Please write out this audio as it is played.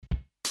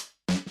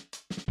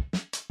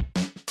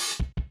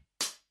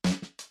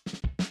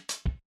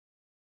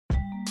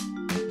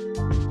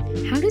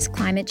does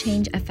climate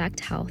change affect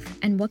health,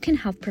 and what can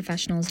health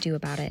professionals do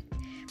about it?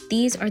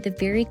 These are the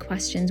very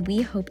questions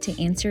we hope to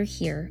answer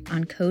here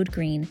on Code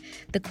Green,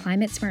 the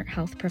Climate Smart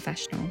Health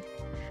Professional.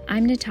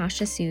 I'm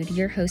Natasha Sood,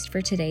 your host for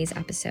today's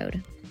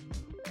episode.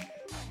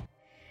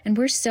 And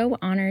we're so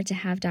honored to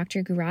have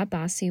Dr. Gaurab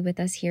Basu with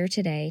us here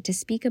today to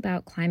speak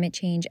about climate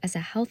change as a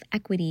health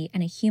equity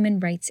and a human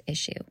rights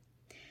issue.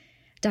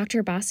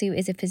 Dr. Basu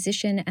is a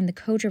physician and the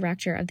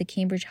co-director of the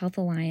Cambridge Health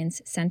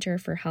Alliance Center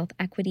for Health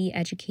Equity,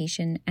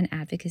 Education, and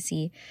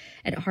Advocacy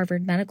at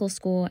Harvard Medical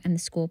School and the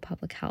School of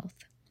Public Health.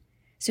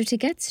 So to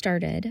get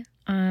started,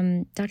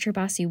 Dr.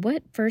 Basu,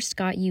 what first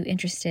got you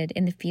interested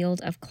in the field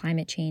of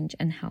climate change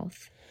and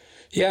health?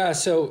 Yeah,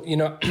 so,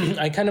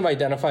 I kind of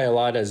identify a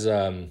lot as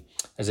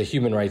a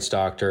human rights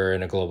doctor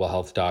and a global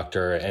health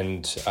doctor.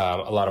 And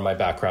a lot of my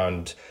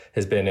background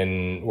has been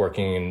in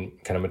working in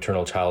kind of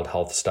maternal child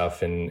health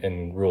stuff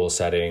in rural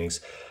settings,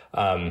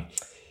 and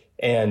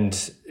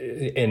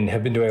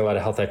have been doing a lot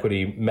of health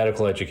equity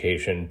medical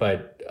education.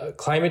 But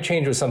climate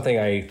change was something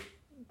I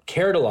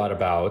cared a lot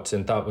about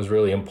and thought was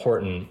really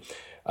important.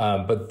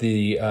 But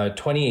the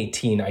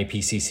 2018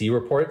 IPCC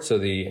report, so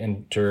the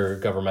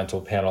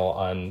Intergovernmental Panel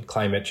on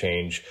Climate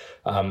Change,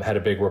 had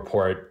a big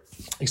report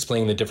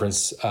explaining the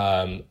difference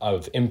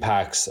of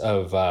impacts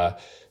of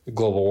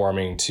global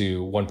warming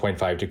to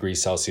 1.5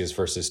 degrees Celsius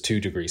versus 2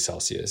 degrees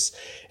Celsius.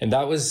 And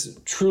that was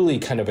truly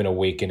kind of an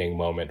awakening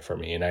moment for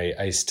me. And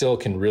I still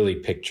can really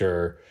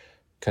picture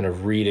kind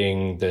of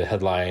reading the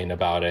headline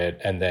about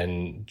it and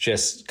then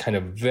just kind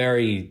of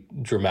very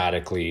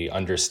dramatically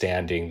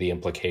understanding the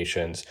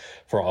implications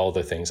for all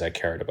the things I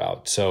cared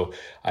about. So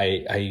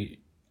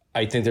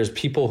I think there's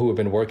people who have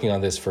been working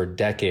on this for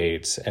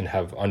decades and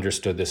have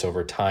understood this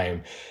over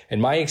time.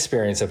 And my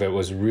experience of it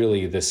was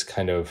really this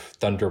kind of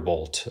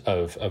thunderbolt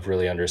of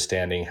really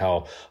understanding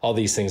how all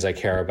these things I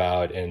care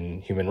about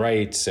in human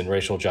rights and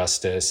racial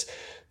justice,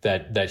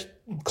 that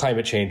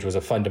climate change was a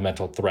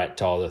fundamental threat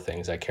to all the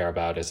things I care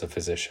about as a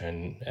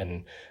physician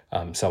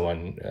and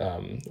someone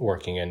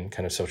working in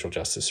kind of social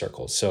justice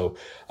circles. So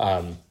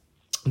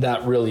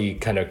that really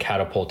kind of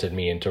catapulted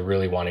me into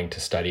really wanting to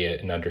study it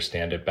and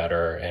understand it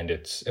better and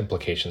its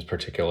implications,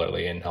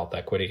 particularly in health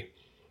equity.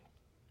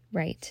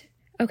 Right.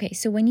 Okay,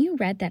 so when you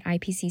read that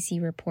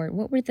IPCC report,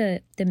 what were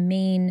the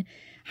main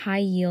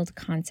high-yield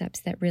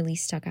concepts that really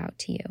stuck out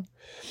to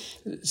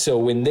you? So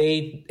when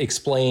they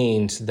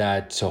explained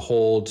that to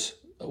hold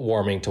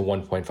warming to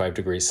 1.5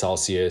 degrees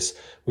Celsius,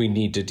 we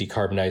need to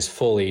decarbonize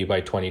fully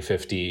by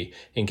 2050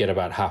 and get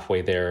about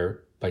halfway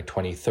there by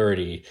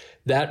 2030,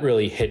 that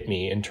really hit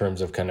me in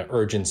terms of kind of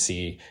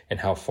urgency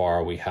and how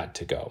far we had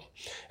to go.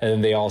 And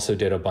then they also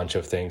did a bunch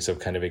of things of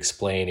kind of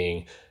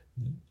explaining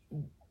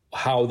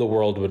how the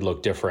world would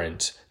look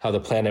different, how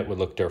the planet would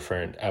look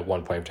different at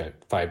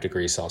 1.5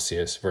 degrees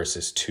Celsius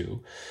versus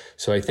 2.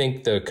 So I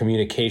think the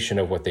communication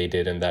of what they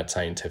did in that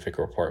scientific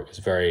report was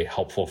very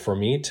helpful for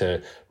me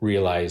to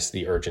realize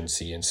the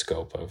urgency and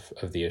scope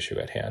of the issue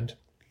at hand.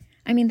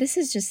 I mean, this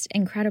is just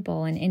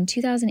incredible. And in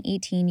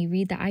 2018, you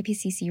read the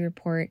IPCC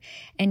report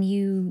and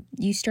you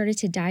started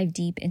to dive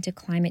deep into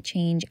climate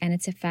change and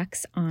its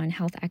effects on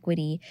health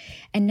equity.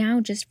 And now,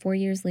 just 4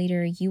 years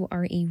later, you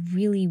are a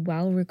really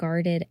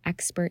well-regarded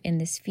expert in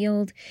this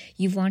field.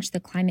 You've launched the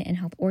Climate and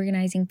Health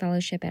Organizing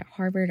Fellowship at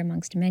Harvard,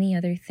 amongst many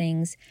other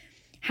things.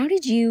 How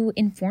did you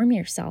inform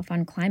yourself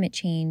on climate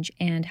change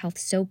and health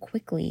so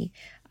quickly?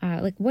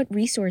 What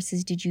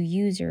resources did you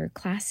use or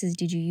classes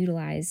did you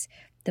utilize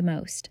the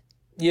most?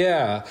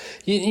 Yeah,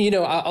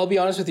 I'll be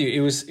honest with you.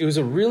 It was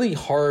a really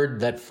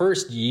hard, that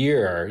first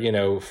year,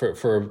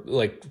 for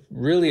like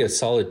really a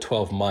solid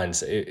 12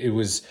 months. It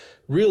was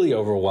really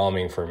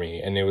overwhelming for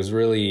me, and it was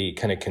really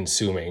kind of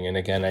consuming. And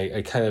again,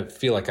 I kind of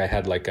feel like I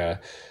had like a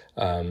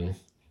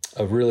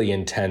really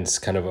intense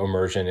kind of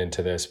immersion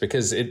into this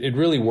because it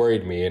really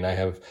worried me. And I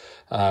have,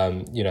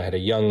 had a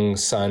young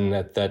son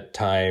at that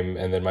time,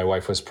 and then my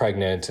wife was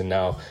pregnant, and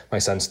now my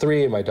son's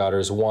 3 and my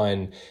daughter's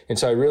 1. And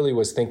so I really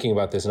was thinking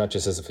about this, not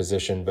just as a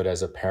physician, but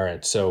as a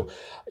parent. So,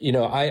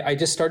 I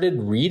just started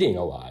reading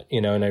a lot,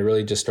 and I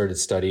really just started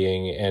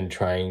studying and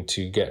trying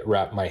to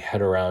wrap my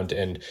head around.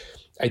 And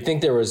I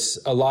think there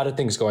was a lot of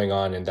things going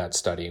on in that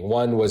study.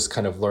 One was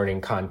kind of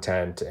learning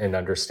content and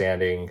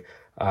understanding,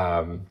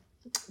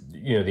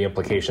 the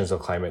implications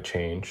of climate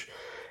change.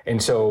 And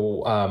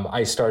so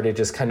I started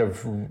just kind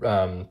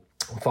of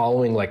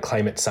following like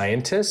climate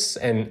scientists.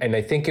 And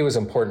I think it was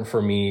important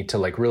for me to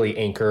like really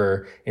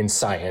anchor in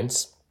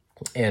science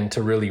and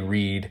to really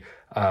read,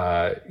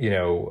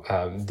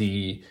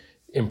 the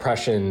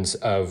impressions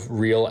of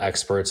real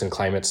experts in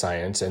climate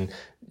science. And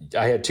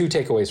I had 2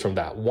 takeaways from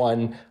that.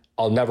 One,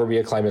 I'll never be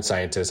a climate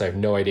scientist. I have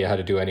no idea how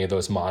to do any of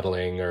those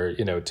modeling or,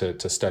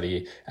 to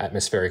study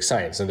atmospheric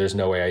science. And there's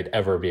no way I'd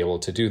ever be able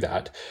to do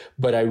that.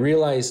 But I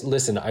realized,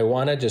 listen, I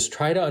want to just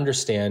try to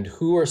understand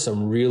who are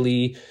some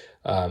really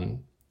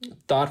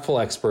thoughtful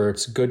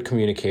experts, good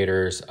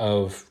communicators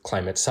of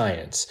climate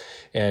science.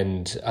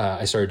 And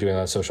I started doing it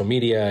on social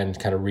media and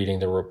kind of reading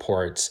the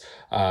reports,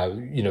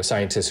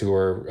 scientists who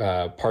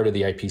were part of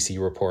the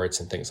IPCC reports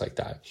and things like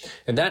that.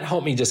 And that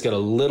helped me just get a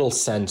little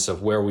sense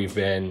of where we've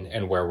been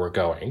and where we're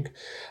going.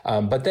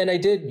 But then I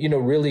did,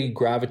 really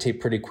gravitate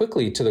pretty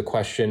quickly to the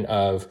question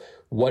of,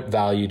 what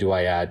value do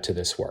I add to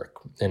this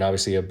work? And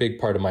obviously a big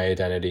part of my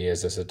identity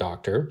is as a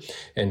doctor.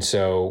 And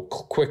so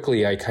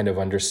quickly I kind of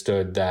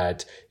understood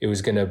that it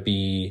was going to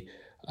be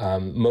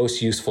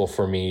most useful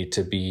for me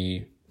to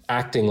be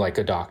acting like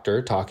a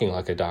doctor, talking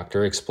like a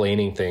doctor,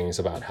 explaining things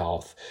about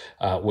health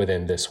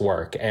within this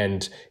work.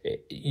 And,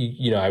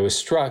 I was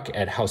struck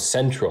at how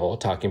central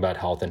talking about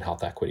health and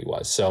health equity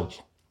was.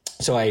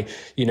 So I,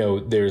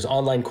 there's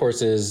online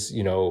courses,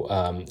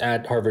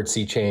 at Harvard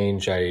Sea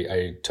Change.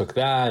 I took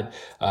that.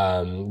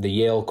 The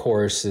Yale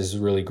course is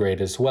really great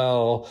as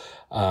well.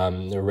 I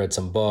read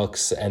some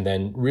books and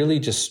then really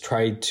just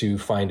tried to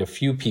find a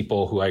few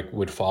people who I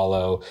would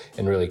follow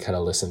and really kind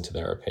of listen to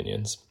their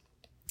opinions.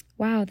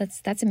 Wow,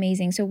 that's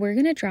amazing. So we're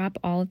going to drop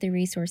all of the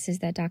resources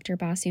that Dr.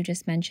 Basu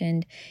just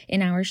mentioned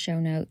in our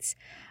show notes.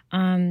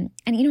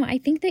 I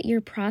think that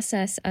your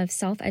process of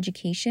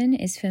self-education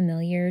is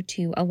familiar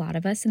to a lot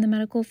of us in the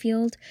medical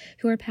field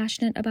who are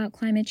passionate about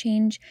climate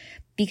change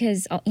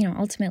because,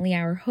 ultimately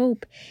our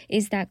hope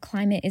is that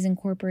climate is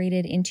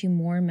incorporated into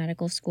more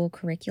medical school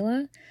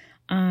curricula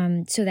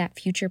so that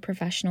future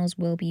professionals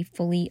will be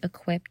fully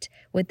equipped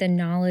with the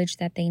knowledge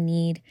that they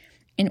need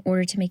in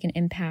order to make an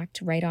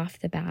impact right off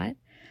the bat.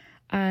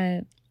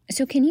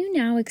 So can you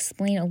now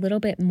explain a little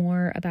bit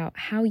more about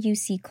how you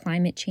see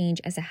climate change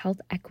as a health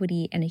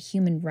equity and a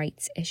human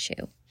rights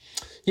issue?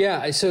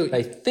 Yeah, so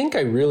I think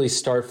I really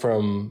start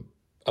from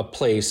a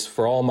place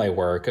for all my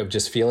work of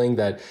just feeling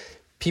that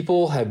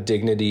people have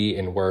dignity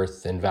and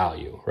worth and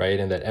value, right?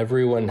 And that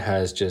everyone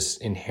has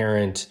just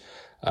inherent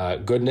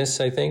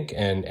goodness, I think,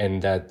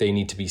 and that they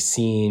need to be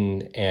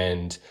seen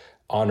and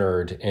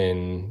honored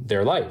in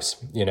their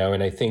lives,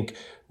 and I think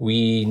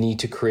we need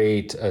to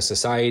create a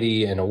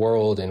society and a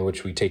world in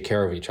which we take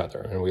care of each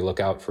other and we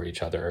look out for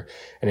each other.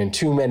 And in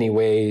too many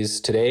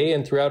ways today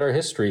and throughout our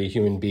history,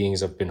 human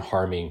beings have been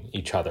harming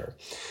each other.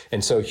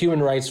 And so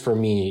human rights for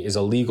me is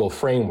a legal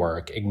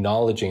framework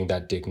acknowledging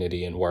that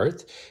dignity and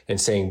worth and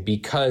saying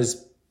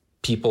because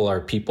people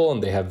are people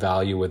and they have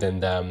value within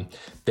them,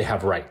 they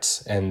have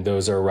rights. And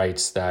those are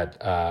rights that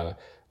are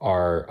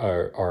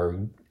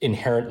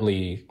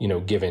inherently,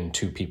 given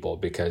to people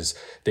because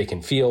they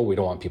can feel. We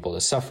don't want people to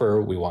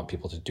suffer. We want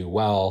people to do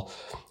well.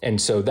 And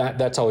so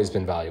that's always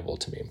been valuable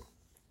to me.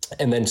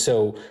 And then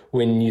so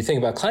when you think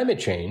about climate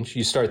change,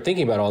 you start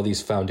thinking about all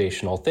these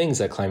foundational things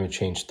that climate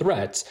change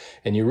threats.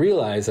 And you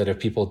realize that if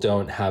people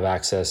don't have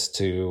access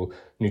to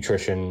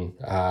nutrition,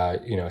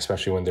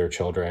 especially when they're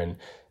children,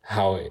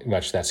 how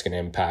much that's going to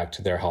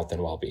impact their health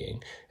and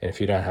well-being. And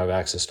if you don't have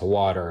access to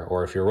water,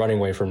 or if you're running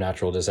away from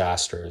natural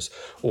disasters,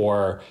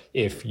 or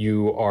if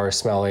you are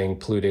smelling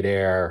polluted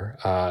air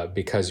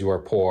because you are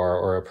poor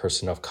or a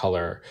person of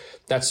color,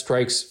 that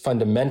strikes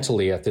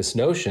fundamentally at this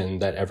notion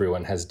that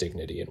everyone has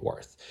dignity and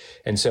worth.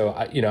 And so,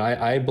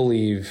 I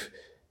believe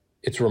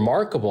it's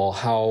remarkable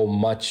how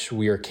much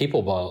we are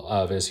capable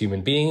of as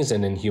human beings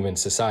and in human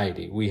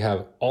society. We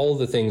have all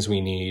the things we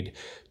need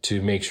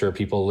to make sure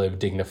people live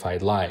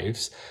dignified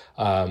lives.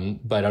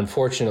 But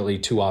unfortunately,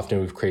 too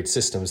often we've created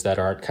systems that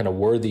aren't kind of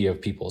worthy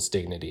of people's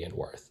dignity and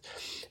worth.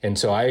 And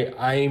so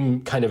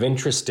I'm kind of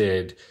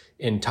interested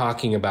in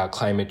talking about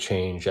climate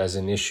change as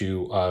an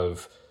issue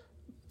of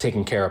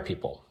taking care of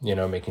people,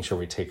 making sure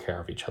we take care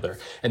of each other.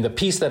 And the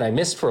piece that I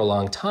missed for a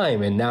long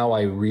time, and now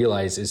I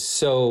realize is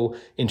so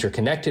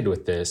interconnected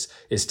with this,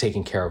 is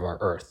taking care of our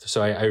earth.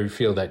 So I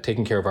feel that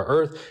taking care of our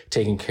earth,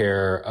 taking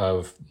care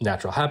of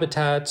natural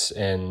habitats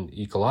and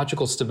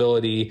ecological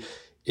stability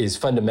is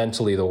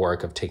fundamentally the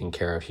work of taking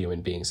care of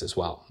human beings as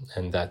well,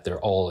 and that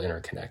they're all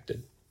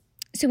interconnected.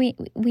 So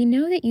we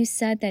know that you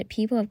said that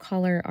people of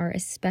color are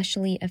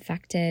especially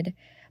affected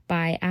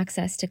by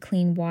access to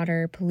clean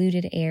water,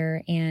 polluted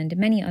air, and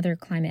many other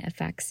climate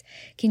effects.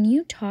 Can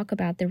you talk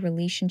about the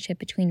relationship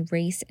between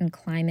race and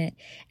climate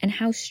and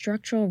how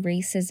structural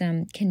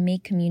racism can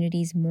make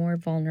communities more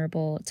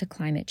vulnerable to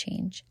climate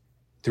change?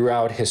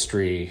 Throughout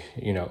history,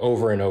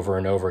 over and over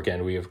and over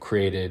again, we have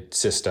created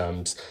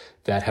systems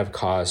that have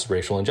caused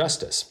racial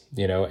injustice,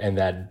 and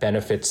that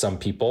benefits some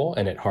people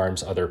and it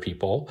harms other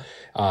people.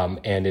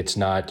 And it's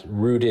not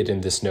rooted in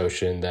this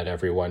notion that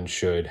everyone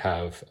should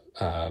have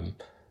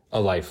a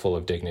life full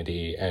of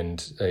dignity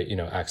and,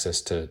 access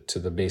to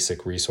the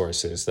basic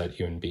resources that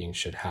human beings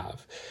should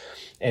have.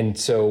 And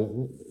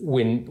so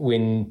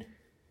when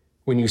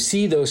you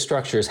see those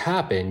structures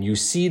happen, you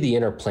see the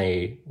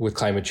interplay with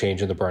climate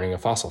change and the burning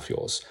of fossil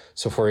fuels.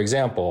 So for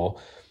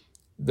example,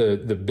 the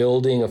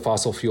building of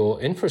fossil fuel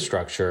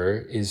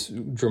infrastructure is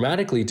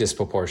dramatically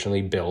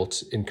disproportionately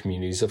built in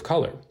communities of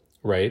color,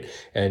 right,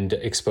 and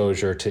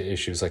exposure to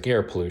issues like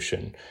air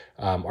pollution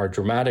are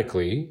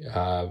dramatically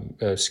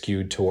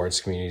skewed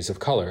towards communities of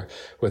color.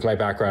 With my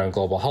background in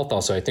global health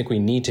also, I think we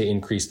need to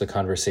increase the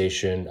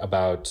conversation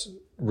about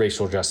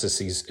racial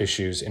justice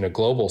issues in a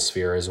global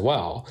sphere as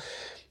well.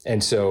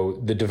 And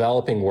so the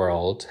developing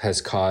world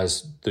has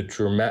caused the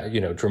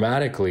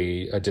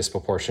dramatically a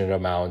disproportionate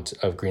amount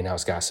of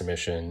greenhouse gas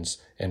emissions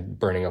and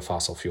burning of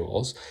fossil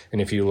fuels. And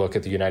if you look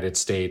at the United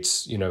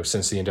States,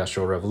 since the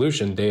Industrial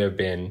Revolution, they have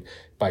been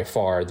by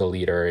far the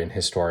leader in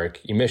historic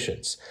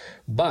emissions.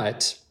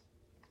 But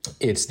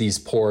it's these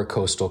poor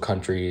coastal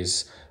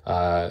countries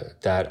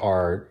that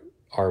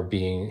are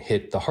being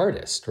hit the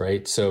hardest,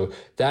 right? So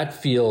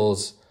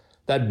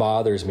that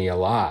bothers me a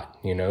lot,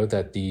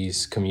 that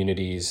these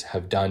communities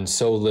have done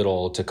so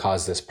little to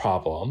cause this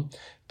problem,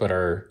 but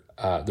are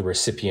the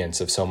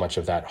recipients of so much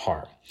of that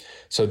harm.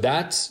 So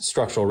that's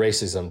structural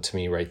racism to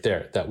me right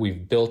there, that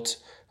we've built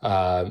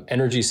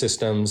energy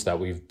systems, that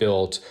we've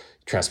built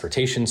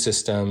transportation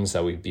systems,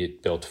 that we've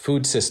built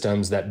food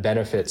systems that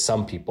benefit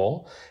some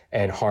people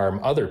and harm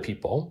other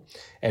people.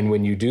 And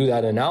when you do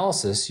that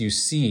analysis, you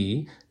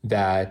see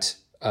that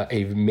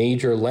a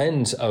major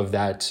lens of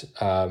that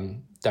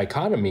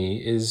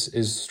dichotomy is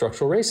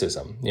structural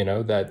racism,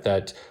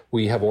 that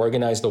we have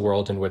organized the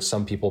world in which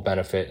some people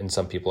benefit and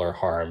some people are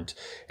harmed,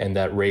 and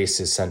that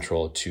race is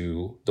central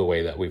to the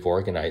way that we've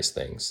organized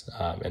things.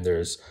 And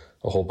there's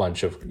a whole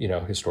bunch of,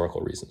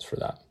 historical reasons for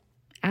that.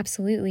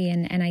 Absolutely.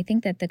 And I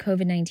think that the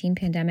COVID-19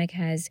 pandemic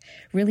has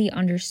really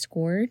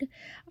underscored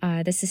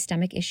the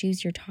systemic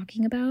issues you're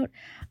talking about.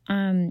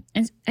 And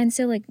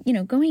so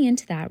going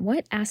into that,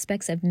 what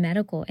aspects of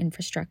medical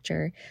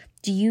infrastructure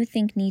do you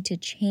think need to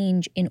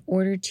change in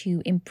order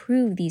to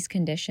improve these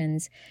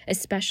conditions,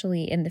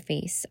 especially in the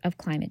face of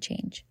climate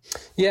change?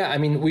 Yeah, I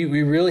mean, we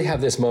really have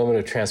this moment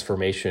of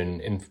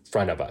transformation in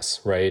front of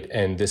us, right?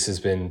 And this has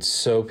been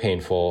so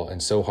painful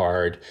and so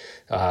hard.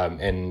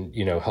 And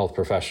health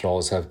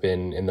professionals have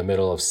been in the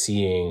middle of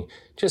seeing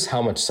just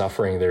how much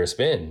suffering there's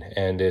been.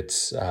 And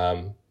it's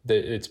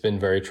been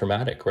very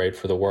traumatic, right,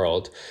 for the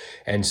world.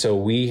 And so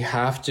we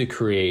have to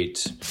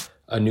create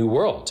a new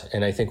world.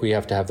 And I think we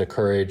have to have the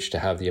courage to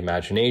have the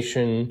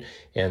imagination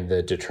and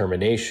the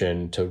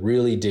determination to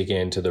really dig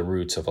into the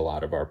roots of a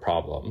lot of our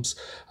problems.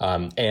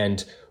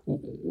 And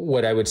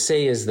what I would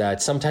say is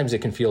that sometimes it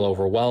can feel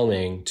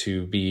overwhelming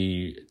to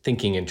be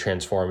thinking in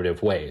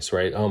transformative ways,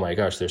 right? Oh my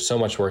gosh, there's so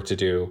much work to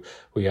do.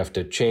 We have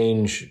to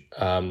change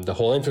the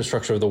whole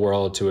infrastructure of the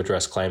world to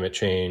address climate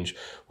change.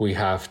 We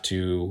have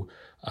to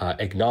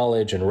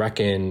acknowledge and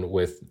reckon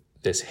with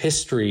this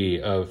history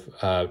of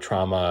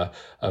trauma,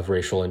 of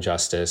racial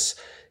injustice.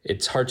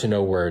 It's hard to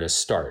know where to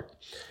start.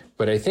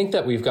 But I think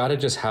that we've got to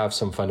just have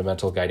some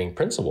fundamental guiding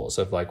principles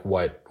of why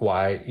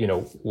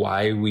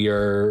we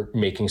are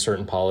making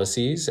certain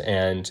policies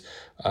and,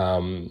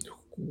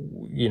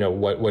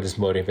 what is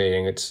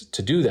motivating it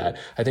to do that.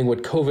 I think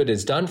what COVID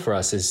has done for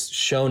us is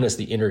shown us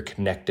the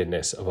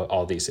interconnectedness of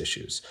all these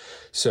issues.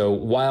 So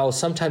while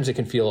sometimes it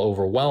can feel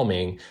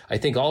overwhelming, I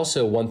think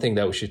also one thing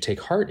that we should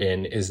take heart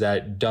in is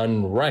that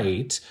done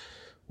right,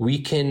 we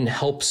can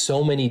help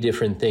so many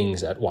different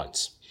things at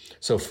once.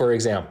 So for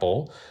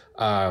example,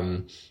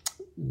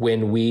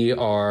 when we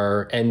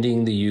are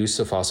ending the use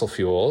of fossil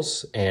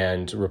fuels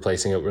and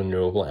replacing it with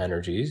renewable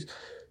energies,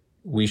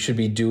 we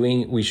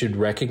should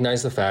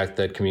recognize the fact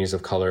that communities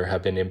of color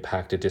have been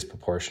impacted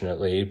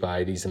disproportionately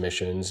by these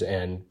emissions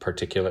and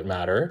particulate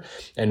matter.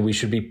 And we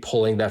should be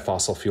pulling that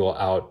fossil fuel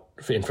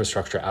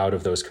infrastructure out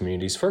of those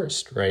communities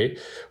first, right?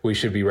 We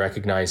should be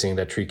recognizing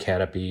that tree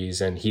canopies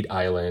and heat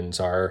islands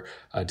are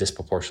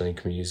disproportionately in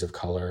communities of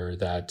color,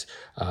 that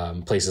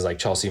places like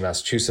Chelsea,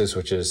 Massachusetts,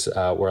 which is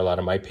where a lot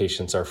of my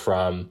patients are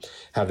from,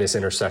 have this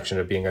intersection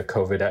of being a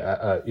COVID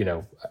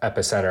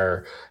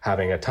epicenter,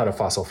 having a ton of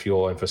fossil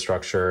fuel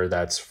infrastructure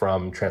that's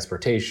from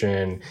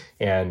transportation,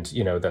 and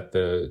that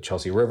the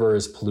Chelsea River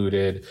is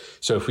polluted.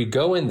 So if we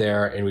go in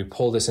there and we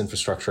pull this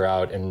infrastructure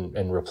out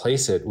and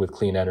replace it with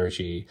clean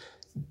energy,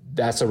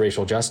 that's a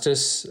racial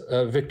justice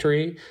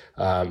victory.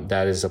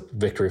 That is a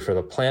victory for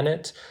the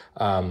planet.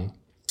 And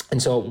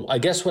so I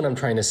guess what I'm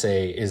trying to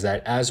say is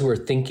that as we're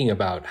thinking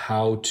about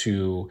how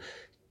to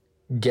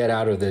get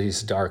out of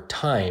these dark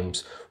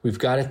times, we've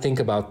got to think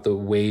about the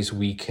ways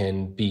we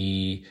can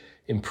be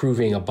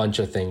improving a bunch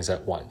of things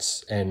at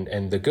once.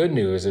 And the good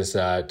news is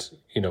that,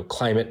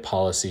 climate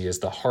policy is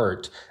the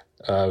heart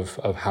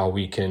of how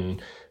we can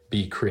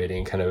be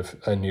creating kind of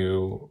a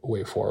new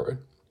way forward.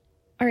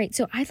 All right,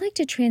 so I'd like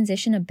to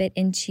transition a bit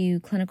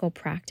into clinical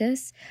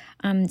practice.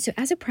 So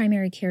as a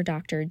primary care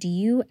doctor, do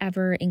you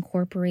ever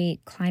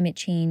incorporate climate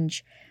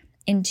change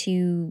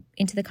into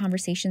the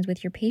conversations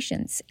with your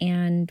patients?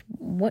 And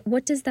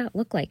what does that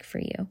look like for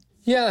you?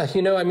 Yeah,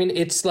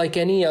 it's like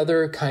any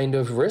other kind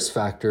of risk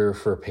factor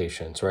for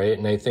patients, right?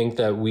 And I think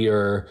that we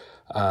are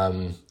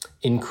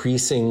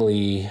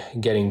increasingly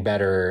getting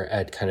better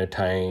at kind of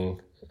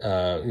tying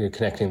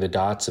connecting the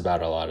dots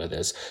about a lot of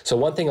this. So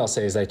one thing I'll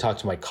say is I talk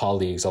to my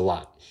colleagues a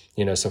lot.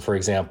 So for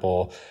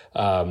example,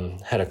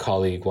 had a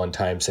colleague one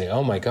time say,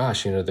 oh my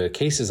gosh, the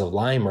cases of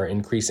Lyme are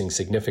increasing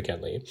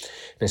significantly.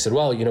 And I said,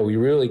 well, we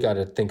really got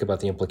to think about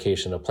the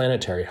implication of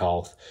planetary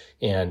health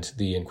and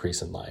the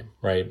increase in Lyme,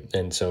 right?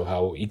 And so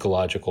how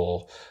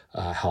ecological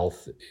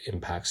health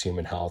impacts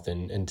human health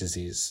and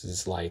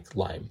diseases like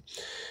Lyme.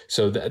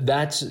 So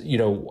that's,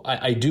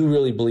 I do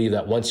really believe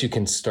that once you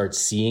can start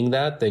seeing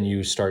that, then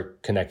you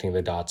start connecting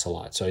the dots a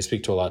lot. So I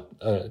speak to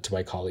to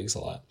my colleagues a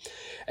lot.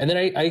 And then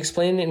I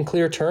explain in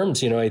clear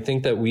terms. I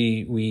think that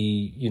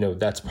we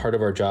that's part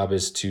of our job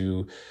is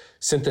to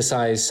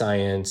synthesize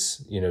science,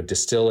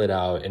 distill it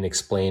out and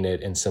explain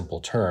it in simple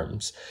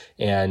terms.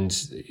 And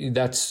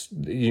that's,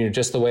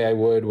 just the way I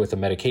would with a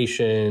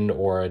medication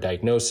or a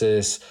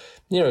diagnosis.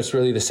 It's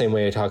really the same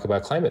way I talk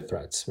about climate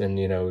threats and,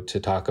 to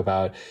talk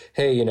about,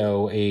 hey,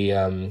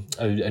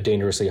 a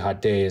dangerously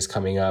hot day is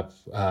coming up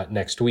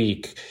next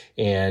week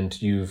and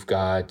you've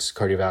got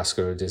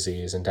cardiovascular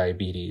disease and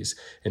diabetes.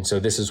 And so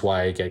this is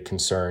why I get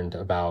concerned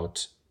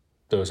about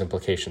those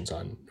implications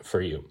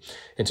for you.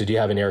 And so do you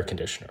have an air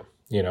conditioner?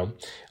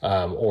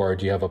 Or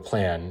do you have a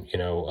plan,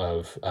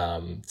 of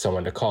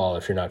someone to call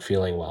if you're not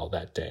feeling well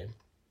that day?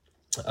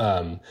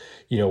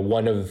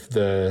 One of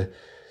the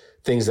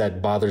things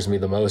that bothers me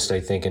the most,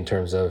 I think, in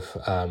terms of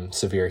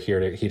severe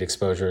heat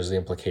exposure is the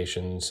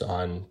implications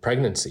on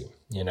pregnancy,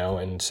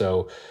 and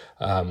so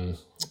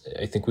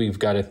I think we've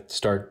got to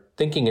start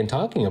thinking and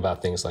talking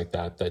about things like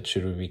that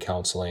should we be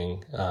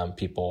counseling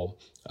people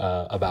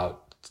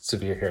about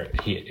severe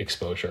heat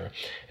exposure.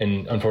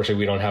 And unfortunately,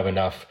 we don't have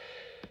enough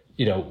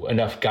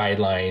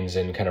guidelines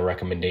and kind of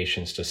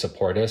recommendations to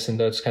support us in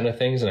those kind of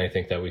things. And I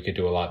think that we could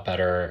do a lot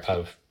better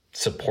of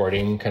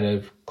supporting kind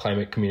of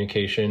climate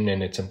communication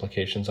and its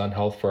implications on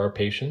health for our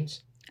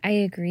patients. I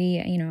agree.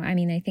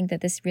 I think that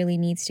this really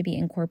needs to be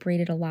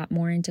incorporated a lot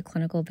more into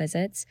clinical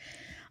visits.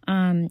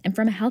 And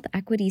from a health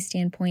equity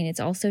standpoint, it's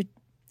also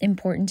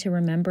important to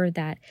remember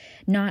that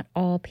not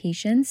all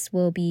patients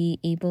will be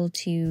able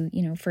to,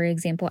 for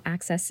example,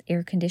 access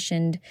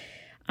air-conditioned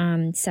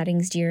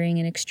settings during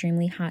an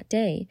extremely hot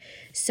day.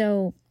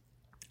 So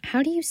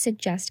how do you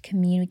suggest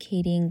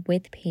communicating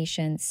with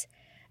patients,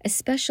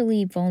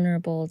 especially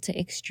vulnerable to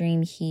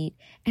extreme heat,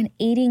 and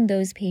aiding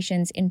those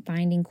patients in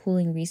finding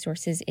cooling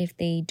resources if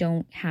they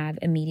don't have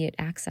immediate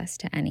access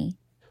to any?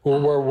 Well,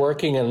 we're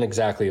working on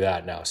exactly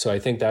that now. So I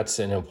think that's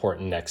an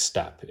important next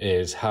step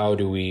is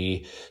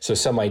so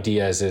some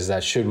ideas is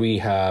that should we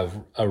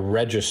have a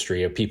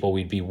registry of people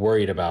we'd be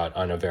worried about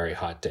on a very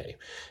hot day?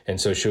 And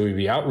so should we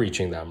be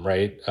outreaching them,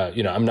 right?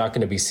 I'm not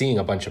going to be seeing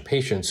a bunch of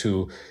patients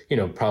who,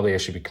 probably I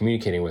should be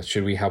communicating with.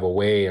 Should we have a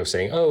way of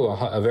saying, oh,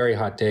 a very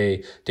hot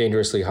day,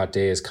 dangerously hot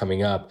day is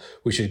coming up.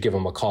 We should give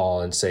them a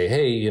call and say,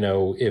 hey,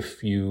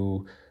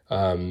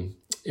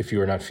 if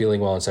you are not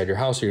feeling well inside your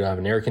house or you don't have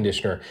an air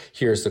conditioner,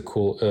 here's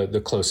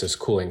the closest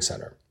cooling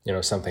center,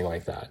 something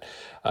like that.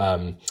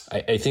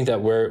 I think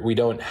that we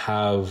don't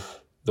have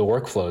the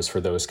workflows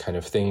for those kind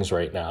of things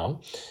right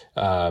now.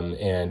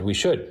 And we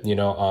should,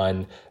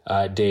 on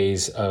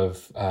days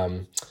of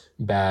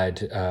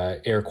bad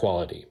air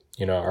quality.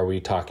 Are we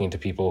talking to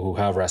people who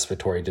have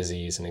respiratory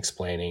disease and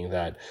explaining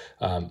that,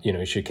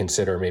 you should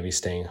consider maybe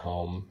staying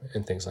home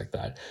and things like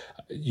that?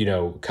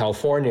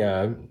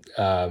 California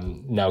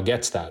now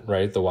gets that,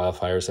 right? The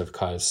wildfires have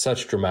caused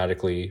such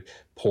dramatically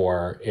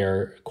poor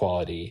air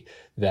quality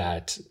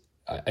that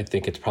I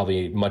think it's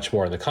probably much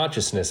more in the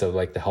consciousness of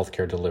like the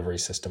healthcare delivery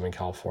system in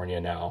California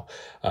now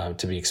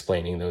to be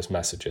explaining those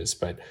messages.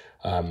 But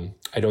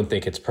I don't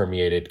think it's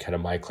permeated kind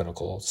of my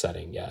clinical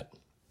setting yet.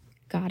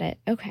 Got it.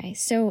 Okay.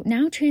 So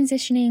now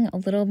transitioning a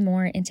little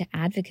more into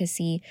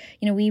advocacy,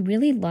 we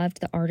really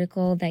loved the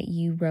article that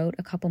you wrote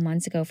a couple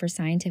months ago for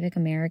Scientific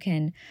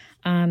American.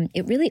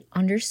 It really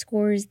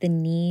underscores the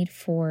need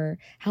for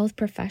health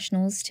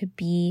professionals to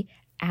be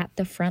at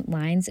the front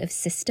lines of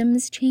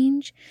systems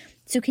change.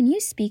 So can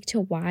you speak to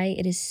why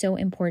it is so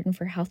important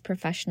for health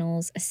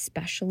professionals,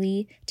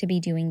 especially, to be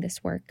doing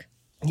this work?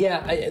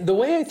 Yeah, the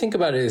way I think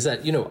about it is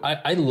that,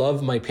 I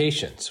love my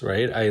patients,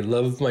 right? I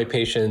love my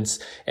patients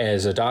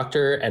as a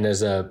doctor and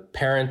as a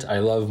parent. I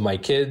love my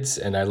kids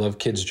and I love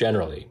kids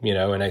generally,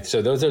 and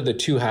so those are the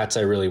two hats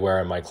I really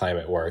wear in my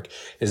climate work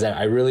is that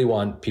I really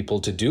want people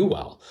to do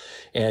well.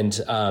 And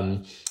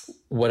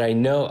what I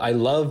know, I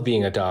love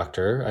being a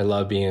doctor. I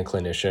love being a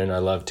clinician. I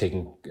love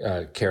taking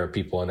care of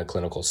people in a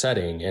clinical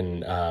setting.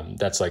 And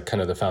that's like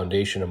kind of the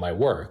foundation of my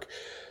work.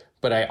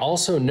 But I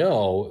also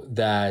know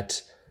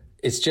that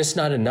it's just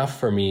not enough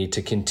for me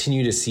to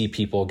continue to see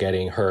people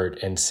getting hurt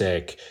and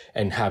sick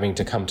and having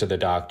to come to the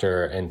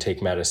doctor and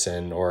take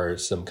medicine or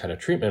some kind of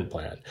treatment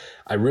plan.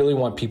 I really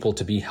want people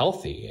to be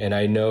healthy. And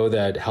I know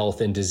that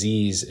health and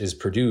disease is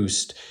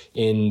produced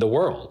in the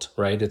world,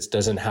 right? It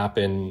doesn't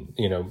happen,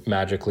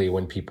 magically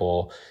when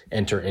people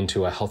enter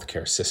into a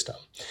healthcare system.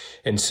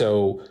 And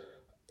so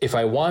if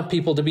I want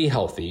people to be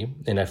healthy,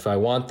 and if I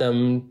want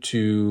them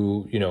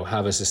to,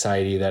 have a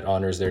society that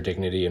honors their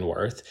dignity and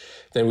worth,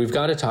 then we've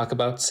got to talk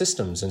about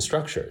systems and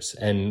structures.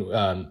 And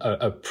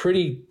a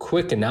pretty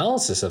quick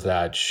analysis of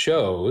that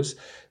shows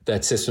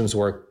that systems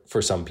work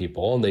for some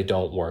people and they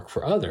don't work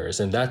for others.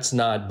 And that's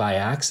not by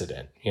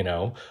accident.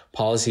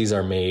 Policies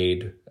are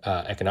made,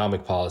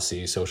 economic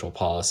policy, social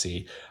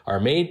policy are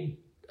made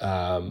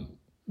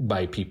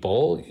by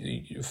people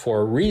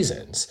for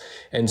reasons.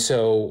 And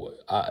so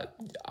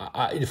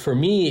for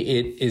me,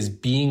 it is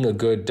being a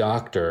good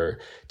doctor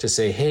to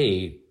say,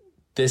 hey,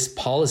 this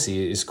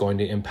policy is going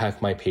to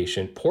impact my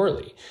patient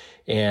poorly.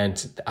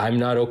 And I'm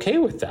not okay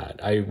with that.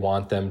 I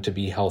want them to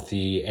be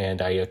healthy,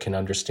 and I can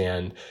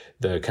understand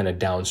the kind of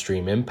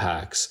downstream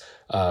impacts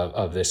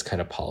of this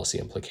kind of policy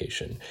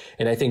implication.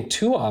 And I think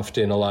too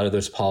often a lot of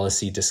those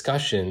policy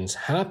discussions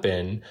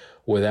happen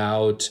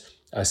without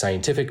a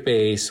scientific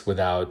base,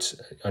 without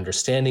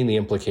understanding the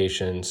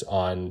implications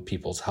on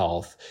people's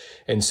health.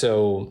 And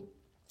so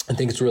I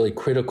think it's really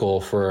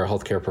critical for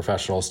healthcare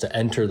professionals to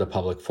enter the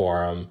public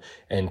forum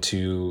and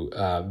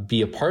to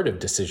be a part of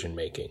decision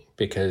making,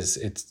 because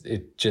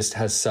it just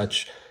has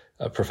such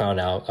profound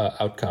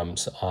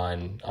outcomes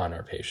on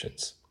our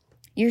patients.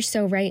 You're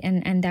so right.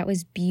 And that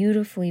was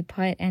beautifully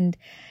put. And,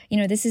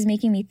 this is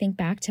making me think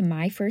back to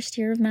my first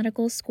year of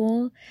medical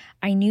school.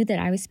 I knew that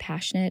I was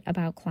passionate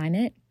about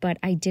climate, but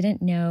I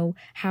didn't know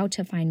how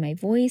to find my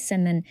voice.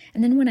 And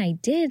then when I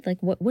did,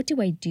 what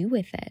do I do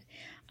with it?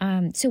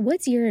 So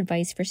what's your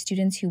advice for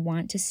students who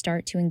want to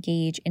start to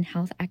engage in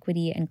health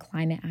equity and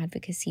climate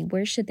advocacy?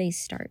 Where should they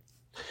start?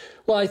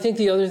 Well, I think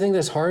the other thing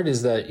that's hard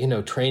is that,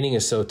 training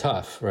is so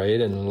tough,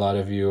 right? And a lot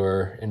of you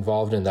are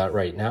involved in that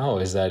right now,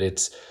 is that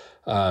it's,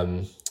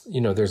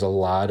 there's a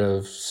lot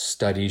of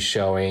studies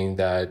showing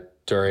that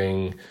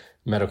during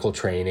medical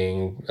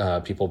training,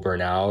 people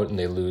burn out and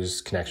they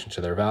lose connection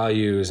to their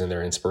values and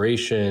their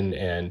inspiration,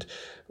 and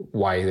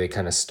why they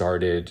kind of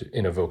started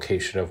in a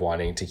vocation of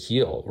wanting to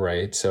heal,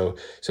 right? So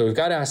we've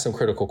got to ask some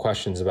critical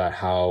questions about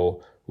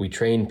how we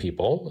train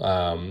people,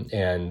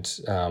 and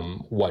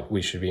what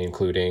we should be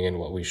including and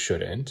what we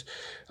shouldn't.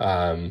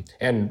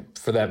 And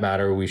for that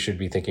matter, we should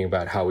be thinking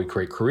about how we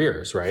create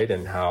careers, right?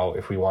 And how,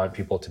 if we want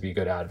people to be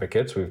good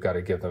advocates, we've got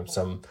to give them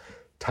some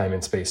time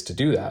and space to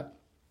do that.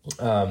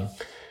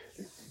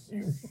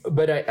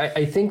 But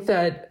I think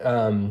that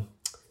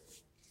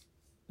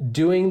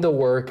doing the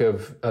work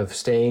of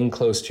staying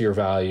close to your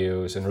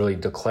values and really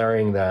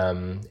declaring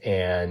them,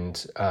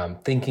 and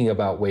thinking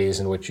about ways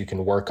in which you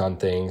can work on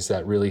things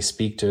that really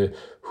speak to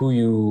who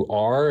you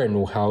are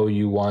and how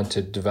you want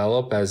to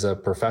develop as a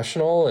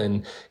professional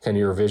and kind of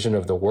your vision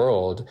of the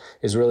world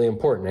is really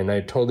important. And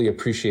I totally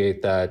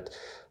appreciate that.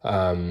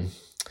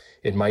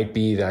 It might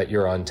be that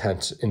you're on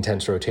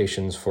intense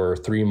rotations for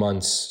 3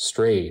 months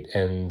straight,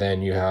 and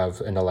then you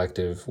have an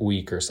elective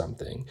week or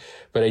something.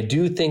 But I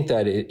do think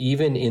that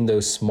even in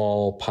those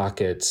small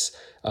pockets,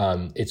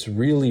 it's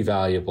really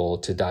valuable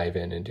to dive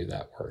in and do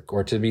that work,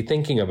 or to be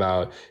thinking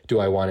about, do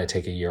I want to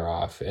take a year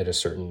off at a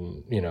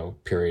certain,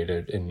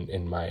 period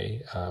in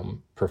my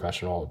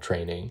professional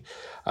training?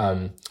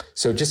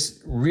 So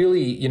just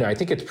really, I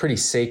think it's pretty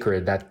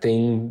sacred, that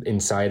thing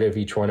inside of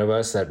each one of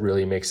us that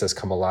really makes us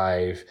come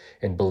alive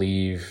and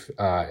believe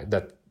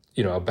that,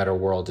 a better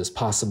world is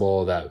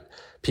possible, that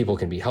people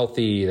can be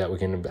healthy, that we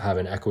can have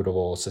an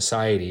equitable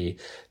society.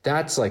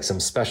 That's like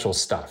some special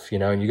stuff,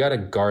 and you got to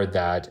guard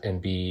that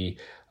and be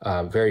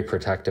very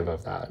protective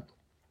of that.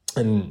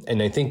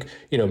 And I think,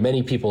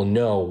 many people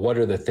know what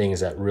are the things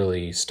that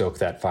really stoke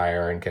that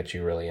fire and get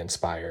you really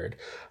inspired.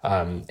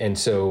 And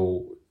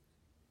so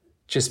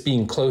just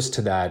being close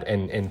to that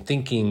and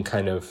thinking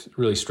kind of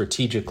really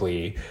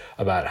strategically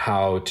about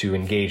how to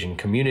engage in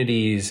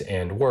communities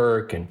and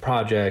work and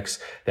projects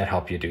that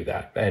help you do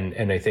that.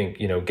 And I think,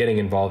 getting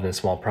involved in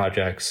small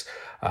projects,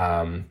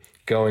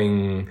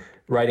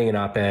 writing an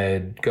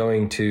op-ed,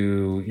 going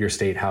to your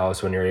state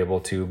house when you're able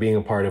to, being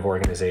a part of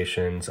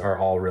organizations are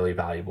all really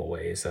valuable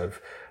ways of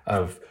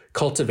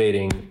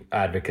cultivating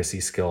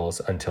advocacy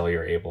skills until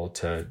you're able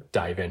to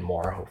dive in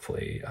more,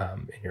 hopefully,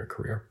 in your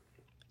career.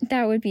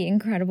 That would be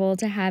incredible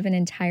to have an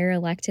entire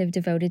elective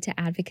devoted to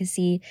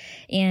advocacy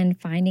and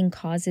finding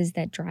causes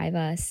that drive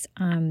us.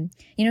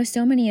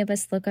 So many of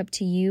us look up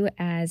to you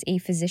as a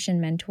physician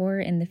mentor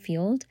in the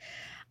field.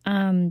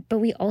 But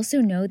we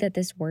also know that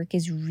this work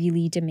is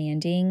really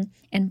demanding,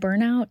 and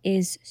burnout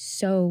is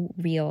so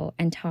real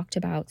and talked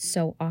about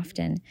so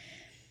often.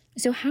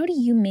 So how do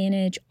you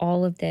manage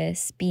all of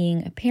this,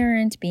 being a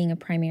parent, being a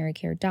primary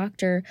care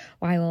doctor,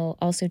 while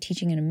also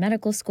teaching in a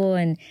medical school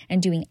and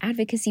doing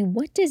advocacy?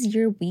 What does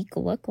your week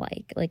look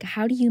like?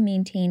 How do you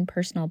maintain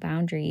personal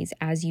boundaries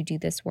as you do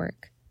this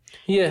work?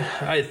 Yeah,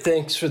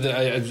 thanks for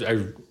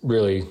I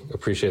really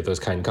appreciate those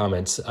kind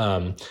comments.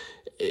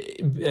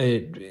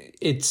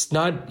 It's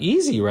not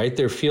easy, right?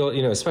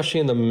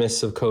 Especially in the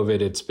midst of COVID,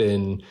 it's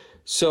been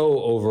so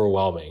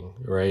overwhelming,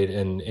 right?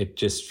 And it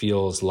just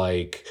feels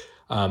like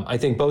I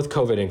think both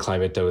COVID and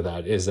climate do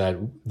that, is that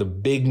the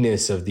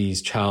bigness of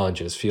these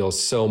challenges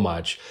feels so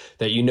much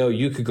that,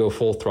 you could go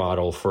full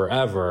throttle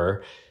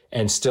forever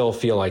and still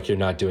feel like you're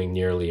not doing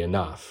nearly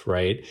enough,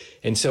 right?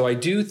 And so I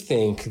do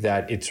think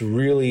that it's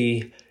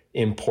really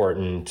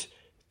important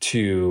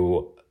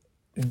to,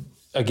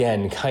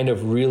 again, kind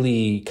of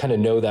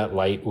know that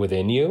light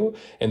within you,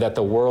 and that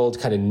the world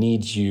kind of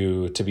needs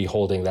you to be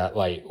holding that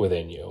light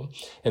within you.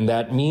 And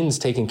that means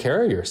taking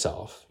care of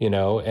yourself,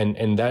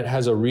 and that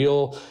has a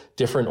real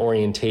different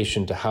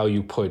orientation to how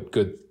you put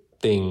good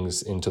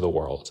things into the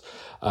world.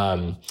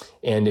 And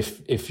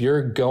if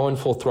you're going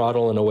full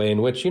throttle in a way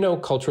in which,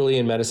 culturally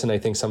in medicine, I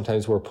think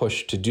sometimes we're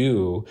pushed to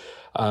do,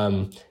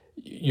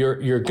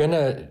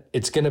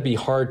 it's gonna be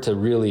hard to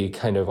really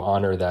kind of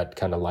honor that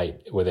kind of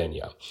light within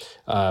you.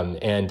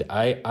 And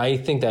I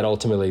think that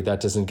ultimately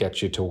that doesn't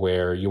get you to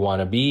where you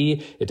want to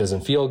be. It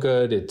doesn't feel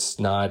good. It's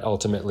not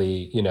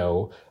ultimately,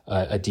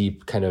 a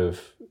deep kind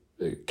of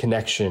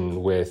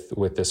connection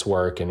with this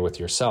work and with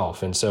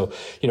yourself. And so,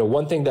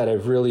 one thing that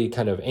I've really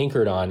kind of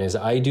anchored on is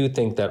I do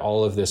think that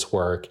all of this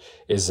work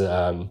is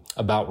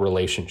about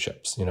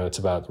relationships. It's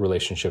about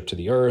relationship to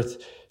the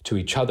earth, to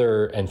each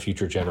other, and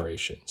future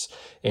generations.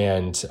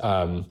 And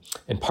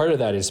part of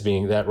that is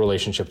being that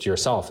relationship to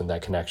yourself and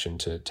that connection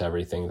to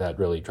everything that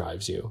really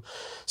drives you.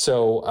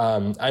 So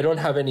I don't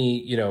have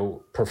any,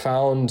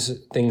 profound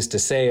things to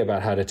say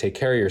about how to take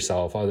care of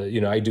yourself.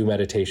 I do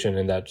meditation,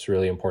 and that's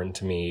really important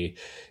to me.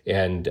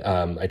 And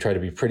I try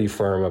to be pretty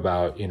firm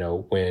about,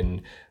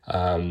 when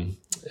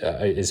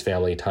is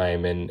family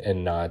time,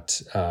 and not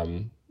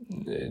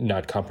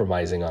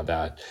compromising on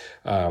that.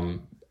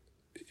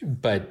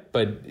 But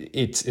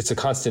it's a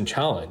constant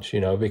challenge,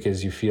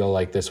 because you feel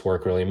like this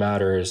work really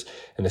matters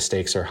and the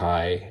stakes are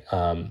high.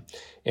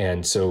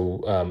 And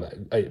so,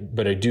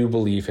 but I do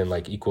believe in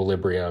like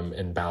equilibrium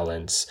and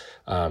balance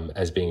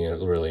as being a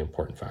really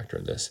important factor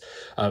in this.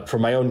 For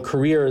my own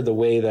career, the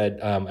way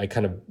that I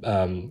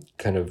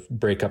kind of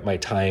break up my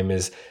time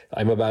is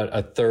I'm about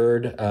a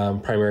third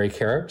primary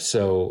care.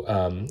 So,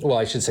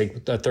 I should say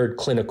a third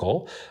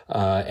clinical,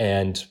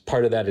 and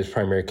part of that is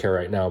primary care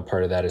right now, and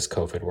part of that is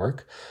COVID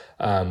work.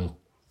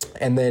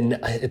 And then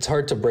it's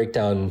hard to break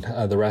down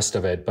the rest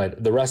of it,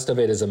 but the rest of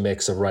it is a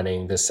mix of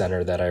running this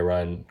center that I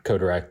run,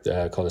 co-direct,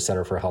 called the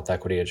Center for Health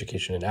Equity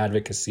Education and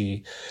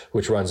Advocacy,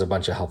 which runs a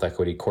bunch of health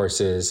equity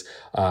courses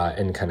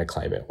and kind of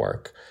climate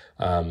work.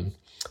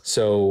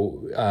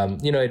 So,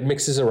 it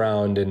mixes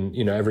around, and,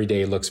 every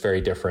day looks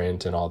very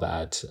different and all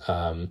that.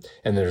 And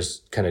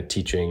there's kind of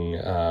teaching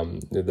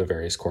the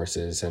various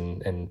courses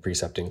and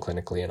precepting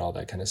clinically and all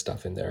that kind of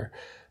stuff in there.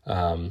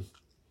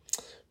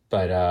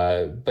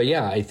 But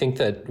yeah, I think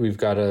that we've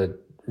got to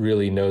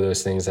really know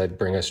those things that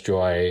bring us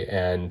joy.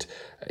 And,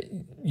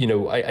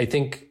 I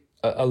think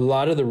a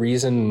lot of the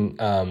reason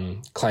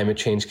climate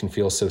change can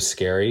feel so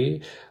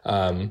scary,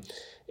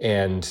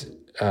 and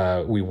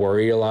we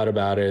worry a lot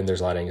about it, and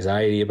there's a lot of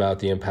anxiety about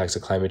the impacts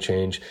of climate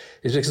change,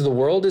 is because the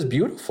world is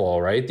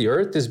beautiful, right? The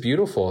earth is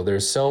beautiful.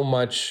 There's so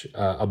much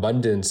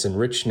abundance and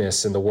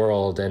richness in the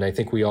world. And I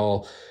think we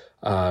all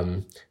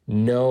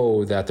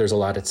know that there's a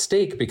lot at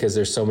stake because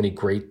there's so many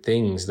great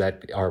things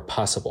that are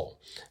possible.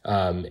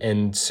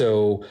 And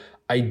so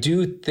I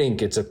do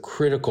think it's a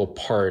critical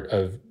part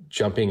of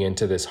jumping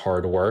into this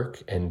hard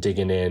work and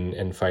digging in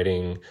and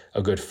fighting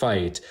a good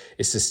fight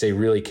is to stay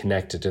really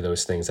connected to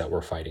those things that we're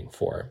fighting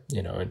for,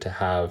 and to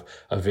have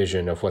a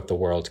vision of what the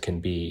world can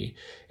be,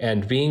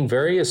 and being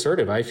very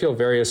assertive. I feel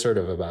very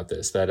assertive about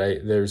this, that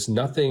there's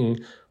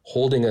nothing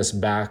holding us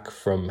back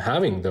from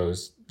having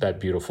that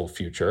beautiful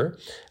future,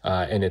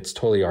 and it's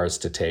totally ours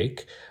to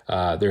take.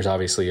 There's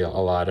obviously a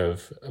lot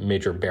of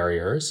major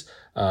barriers,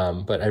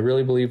 but I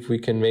really believe we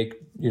can make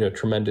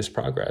tremendous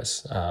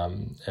progress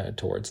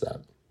towards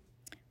that.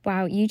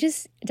 Wow,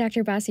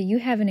 Dr. Basu, you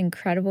have an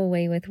incredible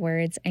way with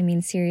words. I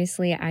mean,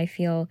 seriously, I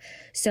feel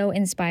so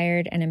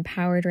inspired and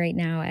empowered right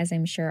now, as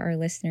I'm sure our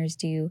listeners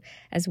do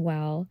as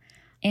well.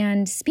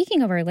 And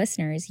speaking of our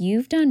listeners,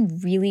 you've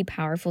done really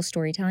powerful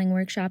storytelling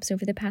workshops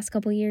over the past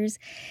couple years,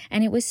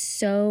 and it was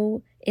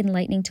so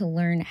enlightening to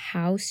learn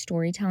how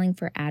storytelling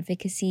for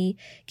advocacy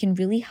can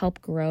really help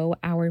grow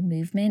our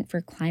movement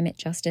for climate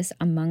justice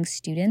among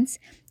students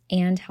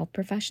and health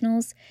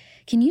professionals.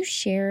 Can you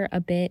share a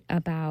bit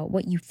about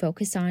what you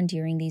focus on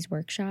during these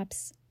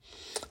workshops?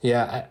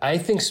 Yeah, I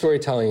think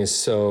storytelling is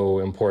so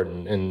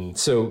important. And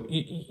so,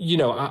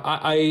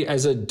 I,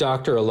 as a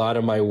doctor, a lot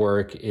of my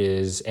work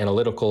is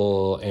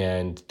analytical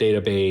and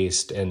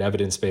data-based and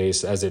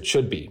evidence-based, as it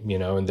should be,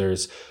 and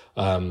there's,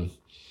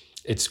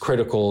 it's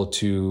critical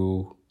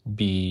to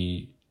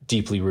be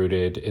deeply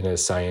rooted in a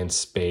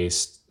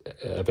science-based,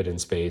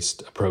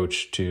 evidence-based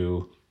approach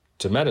to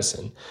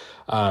medicine.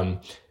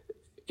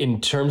 In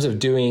terms of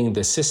doing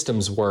the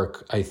systems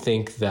work, I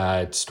think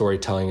that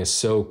storytelling is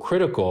so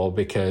critical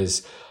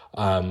because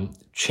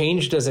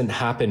change doesn't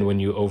happen when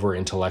you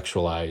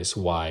over-intellectualize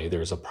why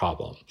there's a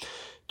problem.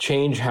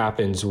 Change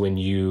happens when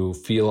you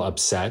feel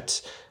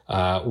upset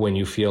when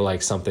you feel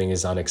like something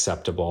is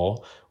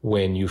unacceptable,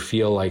 when you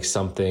feel like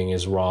something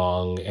is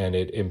wrong and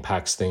it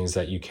impacts things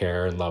that you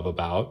care and love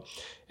about,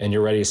 and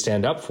you're ready to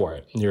stand up for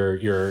it.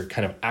 You're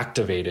kind of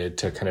activated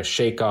to kind of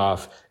shake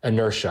off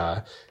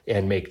inertia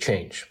and make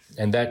change.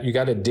 And that you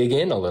got to dig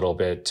in a little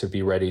bit to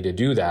be ready to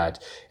do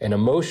that. And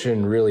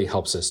emotion really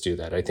helps us do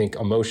that. I think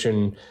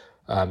emotion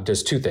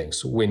does two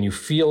things. When you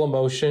feel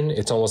emotion,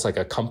 it's almost like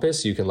a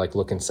compass. You can like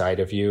look inside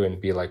of you and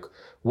be like,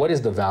 what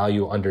is the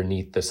value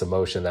underneath this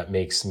emotion that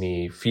makes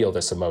me feel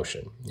this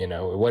emotion? You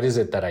know, what is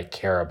it that I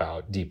care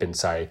about deep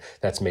inside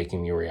that's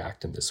making me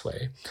react in this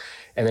way?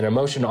 And then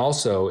emotion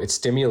also, it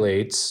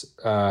stimulates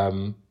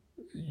an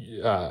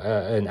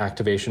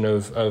activation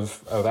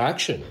of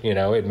action. You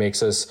know, it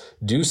makes us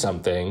do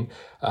something.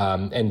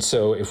 And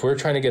so if we're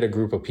trying to get a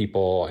group of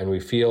people and we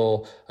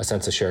feel a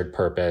sense of shared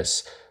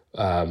purpose,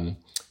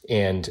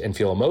 and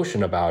feel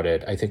emotion about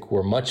it, I think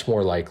we're much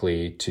more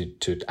likely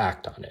to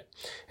act on it.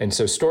 And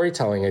so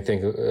storytelling, I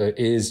think,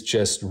 is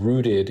just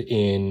rooted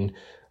in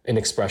an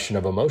expression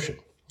of emotion,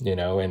 you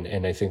know,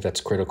 and I think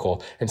that's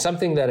critical and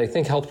something that I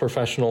think health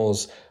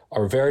professionals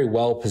are very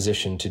well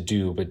positioned to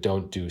do, but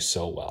don't do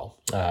so well,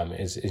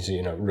 is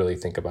you know, really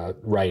think about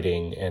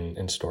writing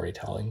and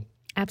storytelling.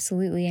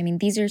 Absolutely. I mean,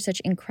 these are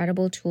such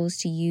incredible tools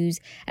to use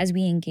as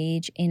we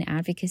engage in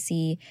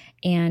advocacy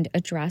and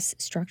address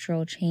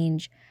structural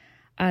change.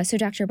 So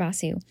Dr.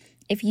 Basu,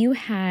 if you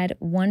had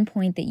one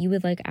point that you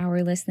would like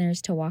our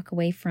listeners to walk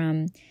away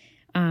from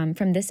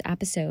this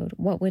episode,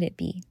 what would it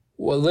be?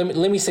 Well,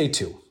 let me say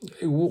two.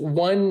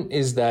 One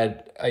is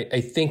that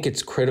I think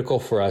it's critical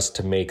for us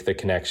to make the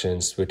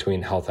connections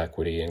between health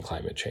equity and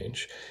climate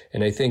change.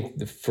 And I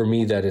think for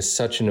me, that is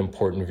such an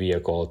important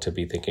vehicle to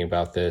be thinking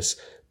about this,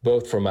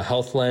 both from a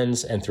health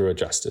lens and through a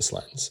justice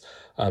lens.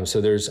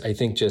 So there's, I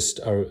think, just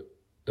a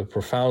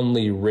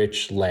profoundly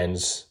rich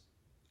lens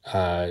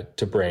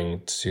to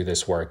bring to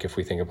this work if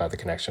we think about the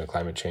connection of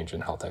climate change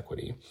and health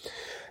equity.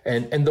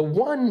 And the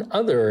one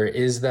other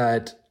is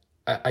that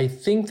I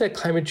think that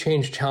climate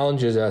change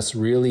challenges us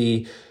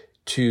really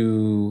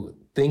to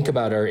think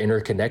about our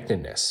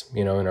interconnectedness,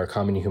 you know, in our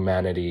common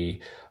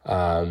humanity,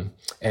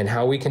 and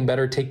how we can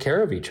better take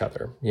care of each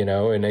other, you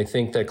know. And I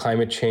think that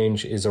climate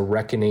change is a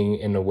reckoning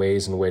in the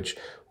ways in which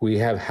we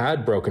have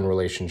had broken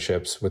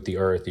relationships with the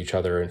earth, each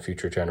other, and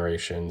future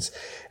generations.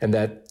 And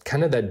that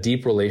kind of that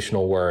deep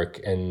relational work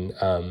and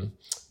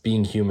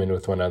being human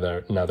with one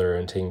another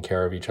and taking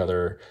care of each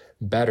other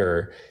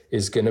better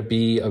is going to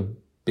be a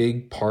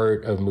big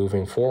part of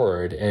moving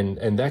forward.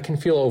 And that can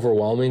feel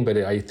overwhelming, but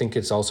I think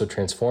it's also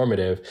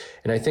transformative.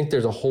 And I think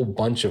there's a whole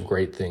bunch of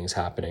great things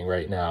happening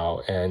right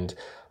now. And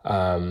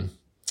I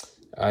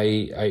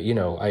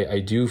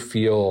do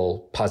feel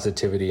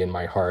positivity in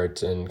my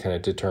heart and kind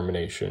of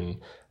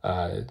determination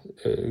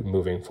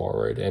moving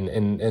forward,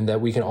 and that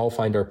we can all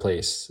find our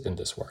place in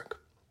this work.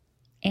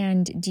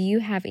 And do you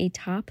have a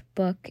top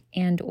book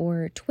and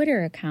or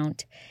Twitter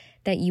account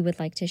that you would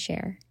like to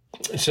share?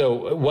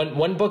 So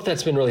one book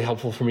that's been really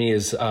helpful for me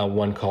is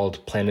one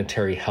called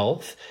Planetary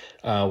Health,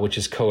 which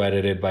is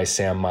co-edited by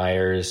Sam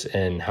Myers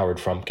and Howard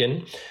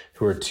Frumkin,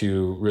 who are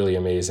two really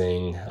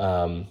amazing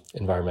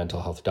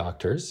environmental health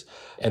doctors.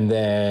 And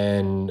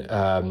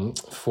then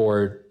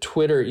for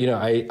Twitter, you know,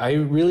 I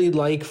really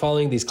like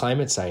following these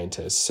climate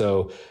scientists.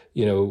 So,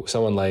 you know,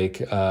 someone like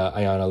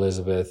Ayanna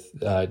Elizabeth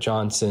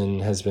Johnson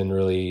has been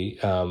really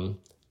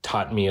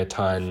taught me a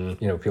ton.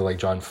 You know, people like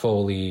John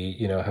Foley,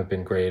 you know, have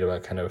been great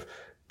about kind of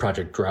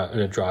project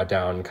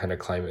drawdown kind of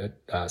climate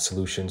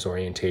solutions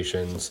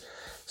orientations.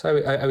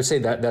 So I would say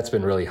that that's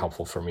been really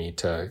helpful for me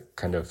to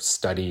kind of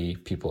study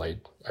people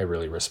I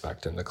really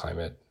respect in the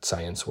climate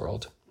science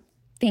world.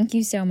 Thank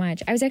you so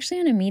much. I was actually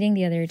on a meeting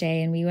the other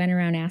day and we went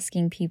around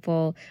asking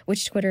people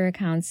which Twitter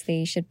accounts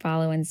they should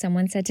follow. And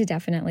someone said to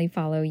definitely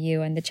follow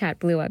you. And the chat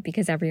blew up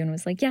because everyone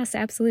was like, yes,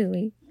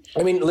 absolutely.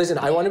 I mean, listen,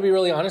 I want to be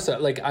really honest.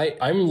 Like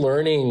I'm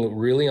learning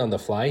really on the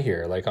fly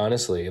here. Like,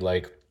 honestly,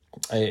 like,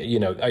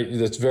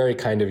 that's very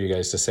kind of you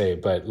guys to say,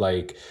 but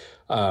like,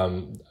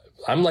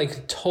 I'm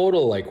like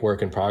total like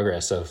work in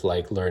progress of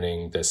like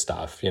learning this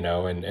stuff, you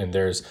know, and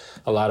there's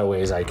a lot of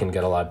ways I can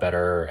get a lot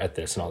better at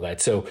this and all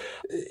that. So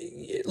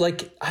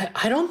like,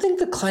 I don't think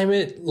the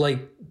climate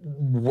like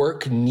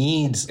work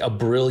needs a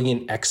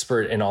brilliant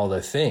expert in all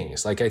the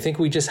things. Like, I think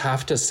we just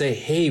have to say,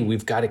 hey,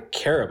 we've got to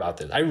care about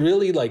this. I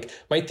really like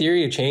my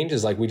theory of change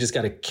is like, we just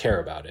got to care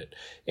about it.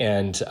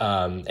 And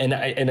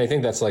I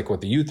think that's like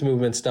what the youth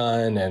movement's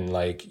done. And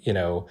like, you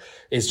know,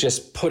 is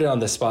just put it on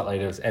the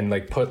spotlight and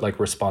like put like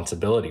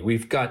responsibility.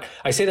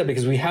 I say that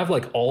because we have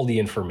like all the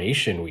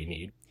information we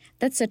need.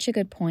 That's such a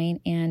good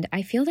point. And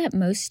I feel that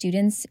most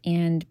students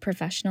and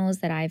professionals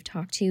that I've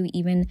talked to,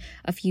 even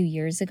a few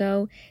years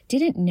ago,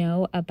 didn't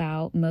know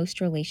about most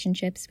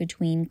relationships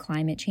between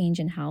climate change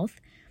and health.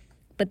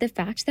 But the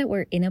fact that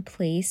we're in a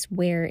place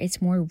where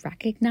it's more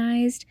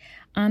recognized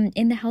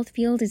in the health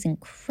field is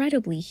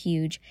incredibly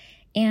huge.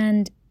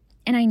 And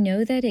I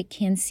know that it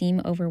can seem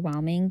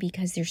overwhelming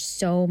because there's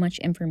so much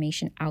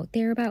information out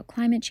there about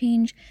climate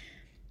change.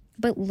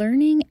 But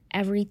learning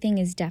everything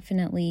is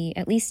definitely,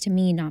 at least to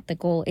me, not the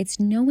goal. It's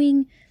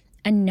knowing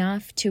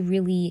enough to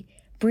really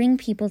bring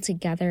people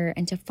together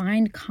and to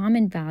find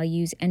common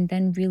values and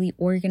then really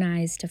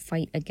organize to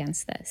fight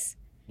against this.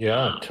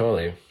 Yeah,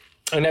 totally.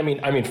 And I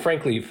mean,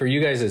 frankly, for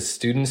you guys as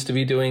students to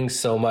be doing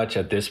so much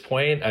at this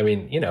point, I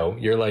mean,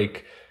 you're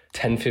like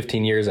 10,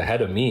 15 years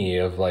ahead of me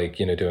of like,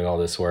 doing all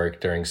this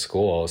work during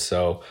school.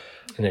 So,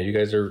 you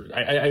guys are,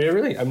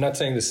 I'm not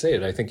saying to say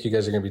it. I think you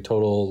guys are going to be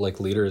total like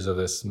leaders of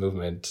this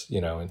movement,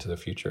 into the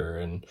future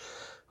and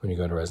when you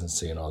go into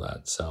residency and all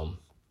that. So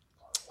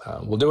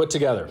we'll do it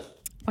together.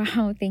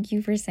 Wow, thank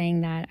you for saying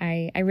that.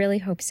 I really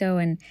hope so.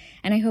 And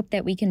I hope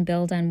that we can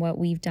build on what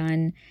we've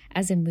done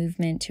as a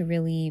movement to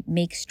really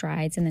make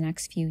strides in the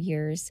next few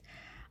years.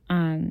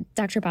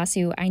 Dr.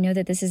 Basu, I know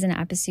that this is an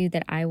episode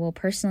that I will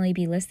personally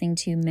be listening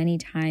to many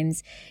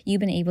times. You've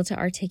been able to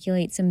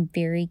articulate some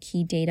very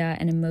key data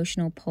and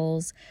emotional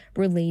pulls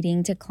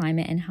relating to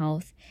climate and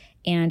health.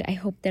 And I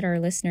hope that our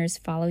listeners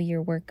follow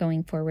your work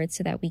going forward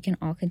so that we can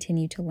all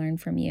continue to learn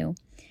from you.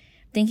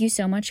 Thank you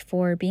so much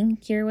for being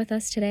here with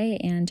us today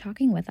and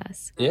talking with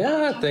us.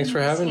 Yeah, thanks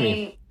for having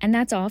me. And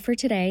that's all for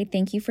today.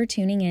 Thank you for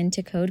tuning in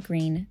to Code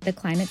Green, the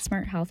Climate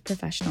Smart Health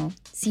Professional.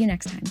 See you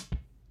next time.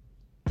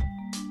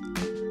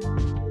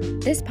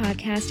 This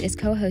podcast is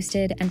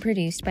co-hosted and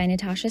produced by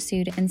Natasha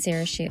Sood and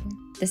Sarah Shu.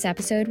 This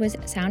episode was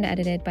sound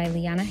edited by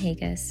Liana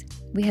Hagas.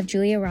 We have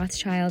Julia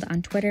Rothschild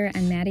on Twitter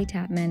and Maddie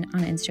Tapman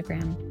on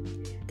Instagram.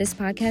 This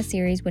podcast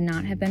series would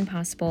not have been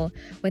possible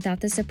without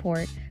the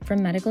support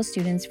from Medical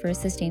Students for a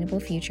Sustainable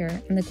Future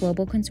and the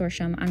Global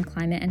Consortium on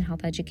Climate and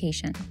Health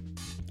Education.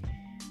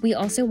 We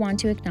also want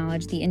to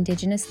acknowledge the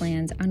Indigenous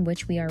lands on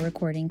which we are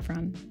recording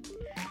from.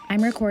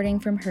 I'm recording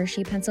from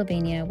Hershey,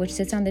 Pennsylvania, which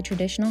sits on the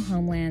traditional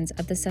homelands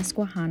of the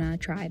Susquehanna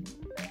tribe.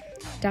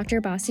 Dr.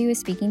 Basu is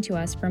speaking to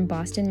us from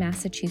Boston,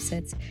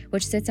 Massachusetts,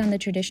 which sits on the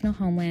traditional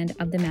homeland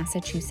of the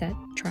Massachusetts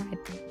tribe.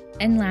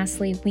 And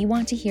lastly, we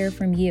want to hear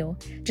from you.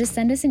 Just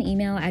send us an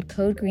email at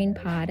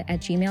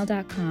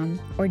codegreenpod@gmail.com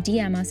or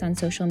DM us on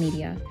social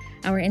media.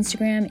 Our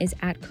Instagram is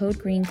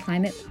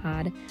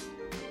 @codegreenclimatepod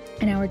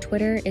and our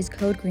Twitter is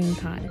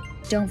codegreenpod.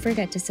 Don't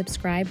forget to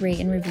subscribe, rate,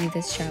 and review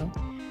this show.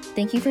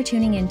 Thank you for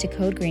tuning in to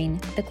Code Green,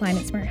 the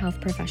Climate Smart Health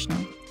Professional.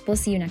 We'll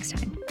see you next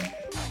time.